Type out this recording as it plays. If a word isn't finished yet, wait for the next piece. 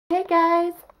Hey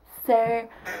guys, so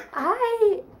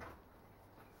I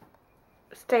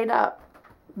stayed up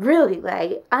really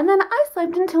late and then I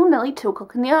slept until nearly 2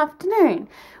 o'clock in the afternoon,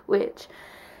 which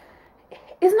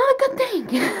is not a good thing.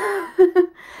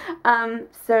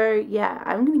 So yeah,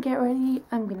 I'm gonna get ready.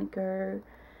 I'm gonna go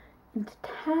into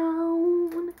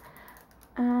town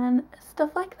and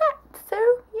stuff like that. So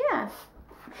yeah.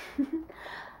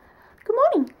 Good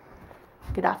morning.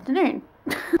 Good afternoon.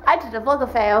 I did a vlogger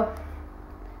fail.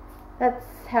 That's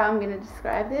how I'm going to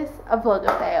describe this, a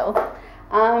vlogger fail.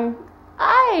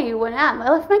 I went out and I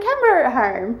left my camera at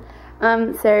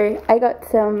home. So I got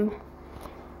some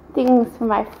things for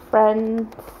my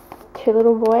friend's 2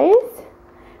 little boys.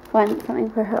 One,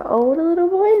 something for her older little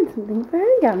boy and something for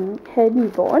her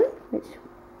newborn, which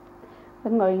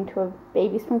I'm going to a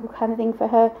baby sprinkle kind of thing for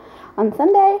her on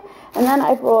Sunday. And then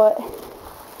I bought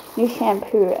new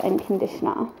shampoo and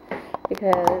conditioner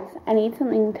because I need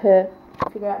something to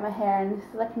figure out my hair, and this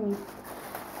is like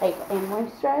a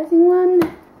moisturizing one.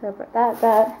 So I brought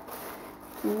that,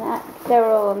 and that. They're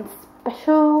all on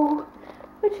special,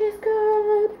 which is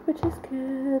good, which is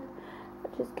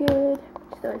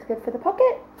always good for the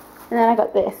pocket. And then I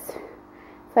got this.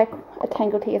 It's like a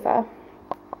tangle teaser,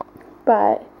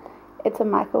 but it's a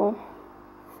Mercurocell,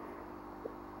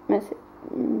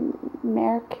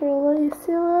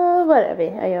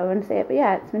 whatever I want to say it, but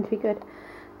yeah, it's meant to be good.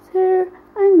 So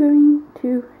I'm going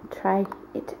to try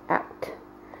it out,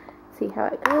 see how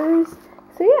it goes.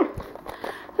 So yeah,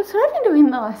 that's what I've been doing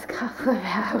the last couple of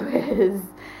hours,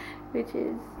 which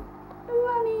is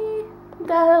funny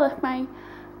that I left my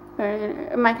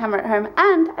camera at home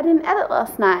and I didn't edit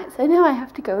last night, so now I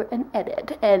have to go and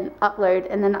edit and upload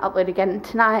and then upload again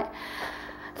tonight.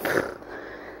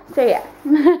 So yeah.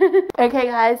 Okay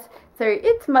guys, so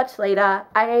it's much later.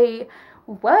 I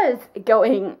was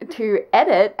going to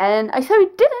edit and I so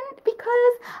didn't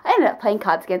because I ended up playing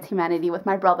Cards Against Humanity with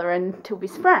my brother and 2 of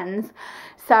his friends.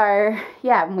 So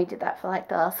yeah, and we did that for like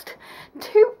the last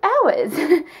 2 hours.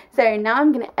 So now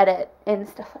I'm gonna edit and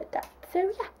stuff like that. So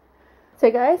yeah.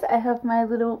 So guys, I have my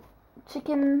little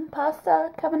chicken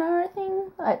pasta carbonara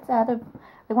thing. It's out of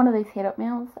like one of these heat up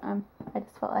meals. I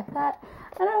just felt like that.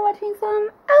 And I'm watching some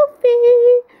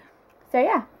Alfie. So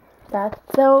yeah, that's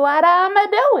what I'm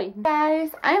doing.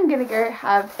 Guys, I'm gonna go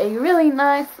have a really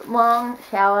nice long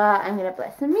shower. I'm gonna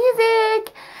play some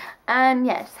music and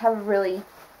yeah, just have a really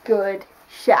good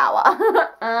shower.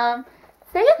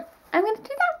 So yeah, I'm gonna do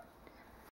that.